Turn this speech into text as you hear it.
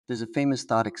There's a famous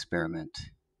thought experiment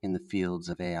in the fields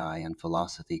of AI and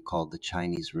philosophy called the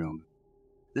Chinese room.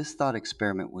 This thought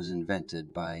experiment was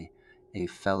invented by a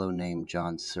fellow named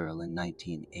John Searle in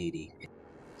 1980.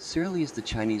 Searle used the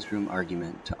Chinese room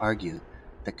argument to argue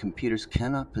that computers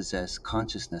cannot possess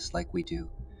consciousness like we do,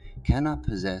 cannot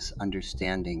possess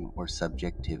understanding or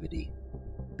subjectivity.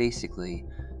 Basically,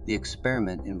 the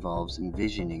experiment involves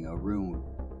envisioning a room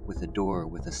with a door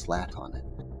with a slat on it.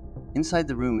 Inside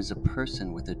the room is a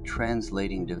person with a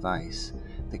translating device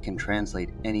that can translate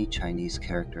any Chinese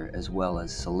character as well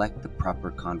as select the proper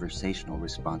conversational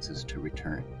responses to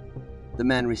return. The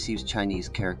man receives Chinese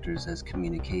characters as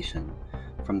communication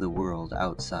from the world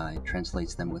outside,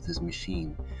 translates them with his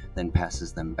machine, then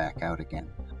passes them back out again.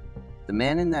 The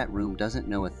man in that room doesn't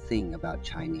know a thing about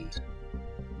Chinese,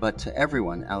 but to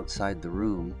everyone outside the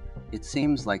room, it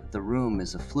seems like the room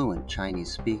is a fluent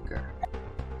Chinese speaker.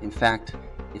 In fact,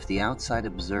 if the outside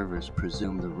observers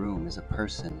presume the room is a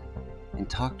person and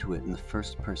talk to it in the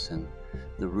first person,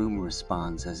 the room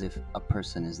responds as if a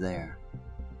person is there.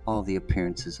 All the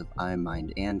appearances of I,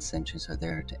 mind, and sentience are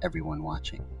there to everyone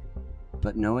watching.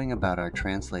 But knowing about our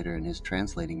translator and his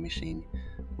translating machine,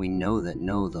 we know that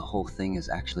the whole thing is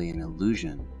actually an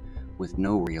illusion with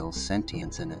no real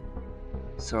sentience in it.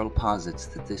 Searle posits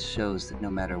that this shows that no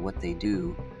matter what they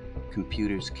do,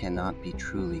 computers cannot be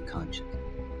truly conscious.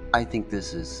 I think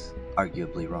this is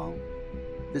arguably wrong.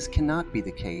 This cannot be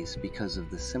the case because of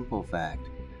the simple fact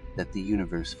that the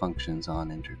universe functions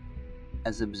on entropy.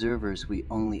 As observers, we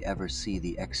only ever see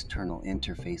the external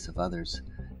interface of others,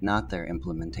 not their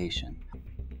implementation.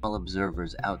 All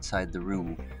observers outside the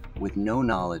room, with no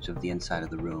knowledge of the inside of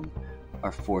the room,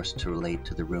 are forced to relate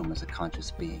to the room as a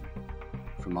conscious being.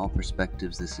 From all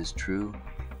perspectives, this is true,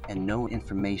 and no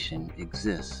information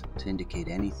exists to indicate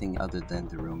anything other than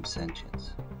the room's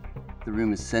sentience. The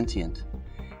room is sentient,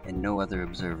 and no other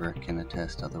observer can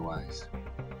attest otherwise.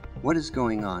 What is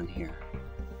going on here?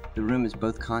 The room is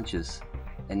both conscious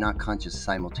and not conscious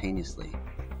simultaneously.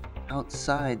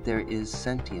 Outside there is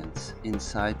sentience,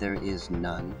 inside there is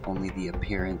none, only the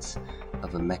appearance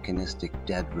of a mechanistic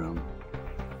dead room.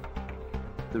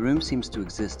 The room seems to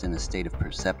exist in a state of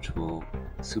perceptual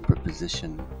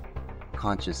superposition,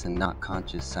 conscious and not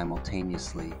conscious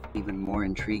simultaneously. Even more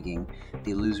intriguing, the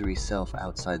illusory self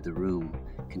outside the room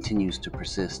continues to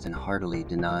persist and heartily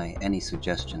deny any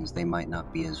suggestions they might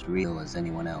not be as real as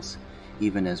anyone else,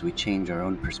 even as we change our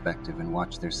own perspective and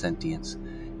watch their sentience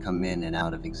come in and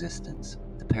out of existence.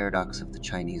 The paradox of the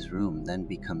Chinese room then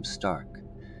becomes stark.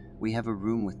 We have a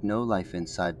room with no life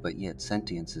inside, but yet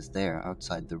sentience is there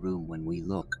outside the room when we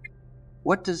look.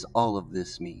 What does all of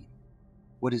this mean?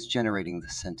 What is generating the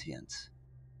sentience?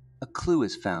 A clue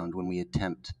is found when we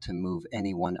attempt to move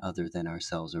anyone other than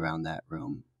ourselves around that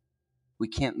room. We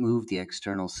can't move the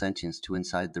external sentience to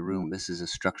inside the room. This is a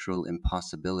structural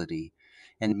impossibility,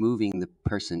 and moving the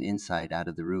person inside out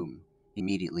of the room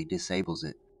immediately disables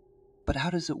it. But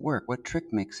how does it work? What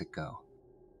trick makes it go?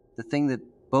 The thing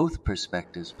that both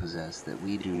perspectives possess that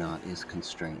we do not is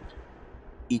constraint.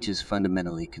 Each is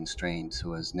fundamentally constrained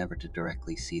so as never to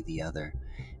directly see the other,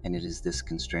 and it is this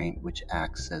constraint which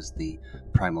acts as the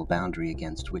primal boundary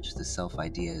against which the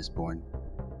self-idea is born.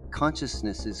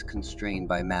 Consciousness is constrained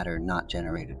by matter, not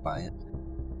generated by it.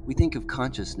 We think of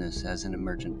consciousness as an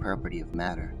emergent property of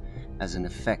matter, as an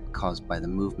effect caused by the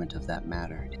movement of that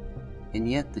matter. And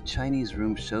yet the Chinese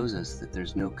room shows us that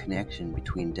there's no connection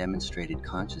between demonstrated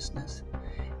consciousness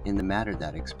and the matter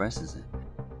that expresses it.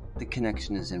 The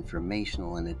connection is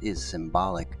informational and it is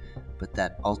symbolic, but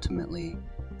that ultimately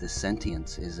the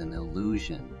sentience is an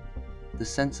illusion. The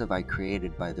sense of I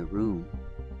created by the room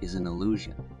is an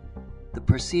illusion. The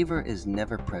perceiver is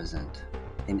never present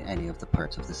in any of the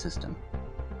parts of the system.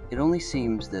 It only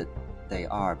seems that they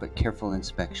are, but careful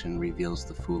inspection reveals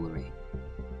the foolery.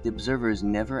 The observer is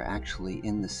never actually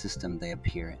in the system they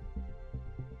appear in.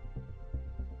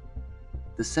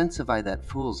 The sense of I that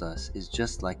fools us is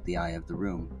just like the I of the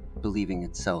room, believing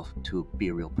itself to be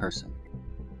a real person.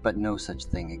 But no such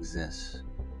thing exists.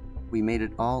 We made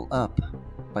it all up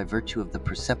by virtue of the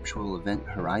perceptual event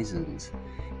horizons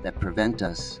that prevent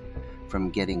us from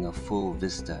getting a full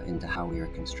vista into how we are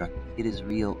constructed. It is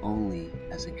real only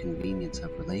as a convenience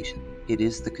of relation. It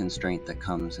is the constraint that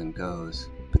comes and goes,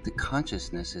 but the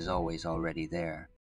consciousness is always already there.